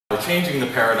changing the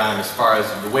paradigm as far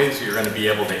as the ways that you're going to be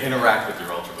able to interact with your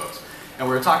Ultrabooks. And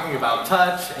we were talking about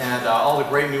touch and all the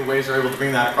great new ways they're able to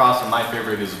bring that across, and my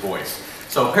favorite is voice.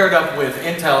 So paired up with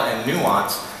Intel and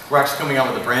Nuance, we're actually coming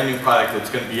out with a brand new product that's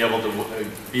going to be able to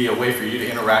be a way for you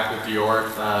to interact with your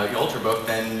Ultrabook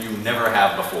than you never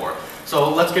have before.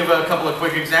 So let's give a couple of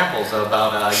quick examples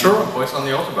about using voice on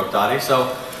the Ultrabook, Dottie.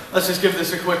 So let's just give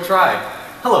this a quick try.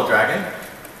 Hello, Dragon.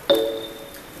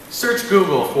 Search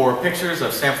Google for pictures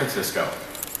of San Francisco.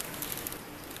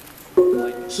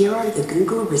 Here are the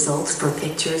Google results for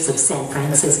pictures of San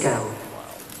Francisco.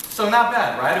 So not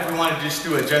bad, right? If we want to just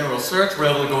do a general search, we're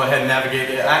able to go ahead and navigate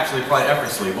it actually quite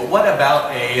effortlessly. But what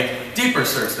about a deeper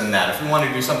search than that? If we want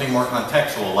to do something more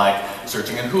contextual, like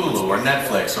searching in Hulu or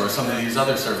Netflix or some of these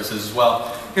other services as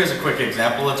well, here's a quick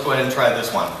example. Let's go ahead and try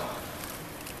this one.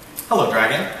 Hello,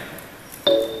 Dragon.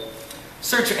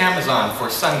 Search Amazon for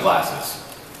sunglasses.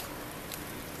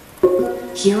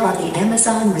 Here are the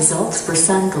Amazon results for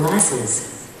sunglasses.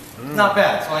 Not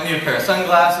bad. So I need a pair of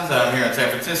sunglasses. I'm here in San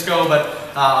Francisco,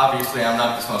 but obviously I'm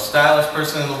not the most stylish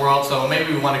person in the world, so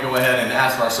maybe we want to go ahead and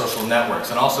ask our social networks.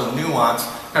 And also Nuance,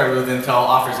 paired with Intel,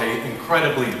 offers an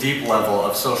incredibly deep level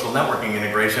of social networking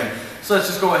integration. So let's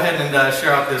just go ahead and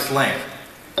share out this link.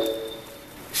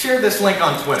 Share this link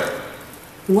on Twitter.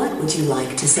 What would you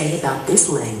like to say about this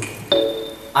link?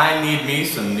 I need me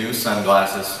some new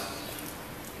sunglasses.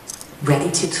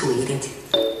 Ready to tweet it.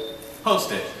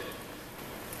 Post it.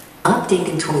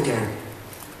 Updating Twitter.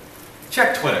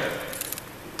 Check Twitter.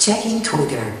 Checking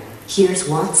Twitter. Here's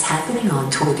what's happening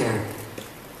on Twitter.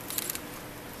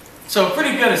 So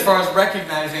pretty good as far as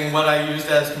recognizing what I used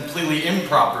as completely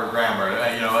improper grammar,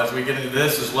 as we get into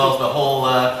this, as well as the whole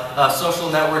social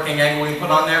networking angle we put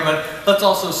on there. But let's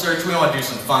also search. We want to do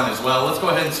some fun as well. Let's go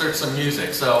ahead and search some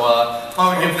music. So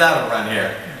why don't we give that a run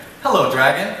here? Hello,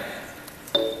 Dragon.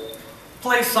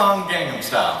 Play song Gangnam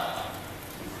Style.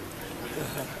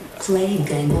 Playing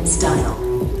Gangnam Style.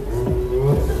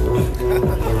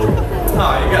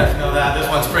 Oh, you guys know that. This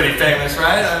one's pretty famous,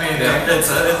 right? I mean, that's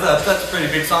a pretty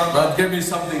big song. But give me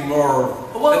something more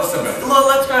intimate. Well,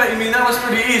 let's go. I mean, that was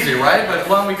pretty easy, right? But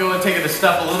why don't we go and take it a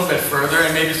step a little bit further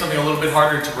and maybe something a little bit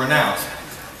harder to pronounce.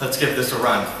 Let's give this a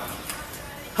run.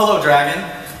 Hello, Dragon.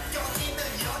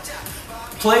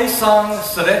 Play song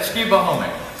Srečky Bahome.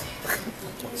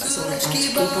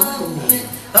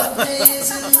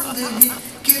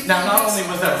 Now, not only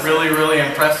was that really, really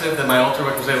impressive that my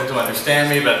Ultrabook was able to understand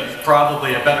me, but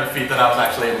probably a better feat that I was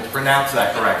actually able to pronounce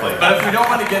that correctly. But if we don't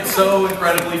want to get so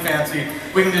incredibly fancy,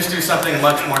 we can just do something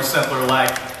much more simpler,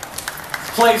 like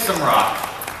play some rock.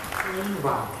 Play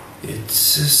rock.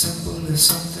 It's as simple as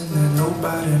something that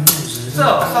nobody knows.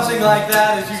 So, something like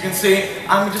that, as you can see,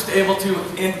 I'm just able to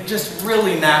just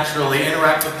really naturally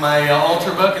interact with my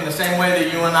Ultrabook in the same way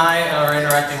that you and I are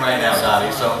interacting right now,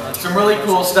 Dottie. So, some really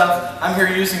cool stuff. I'm here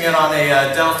using it on a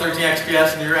Dell 13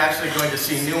 XPS, and you're actually going to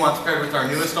see Nuance paired with our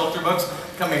newest Ultrabooks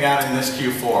coming out in this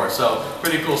Q4. So,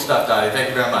 pretty cool stuff, Dottie. Thank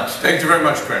you very much. Thank you very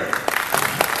much, Craig.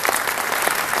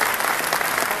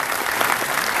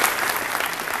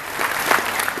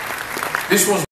 This was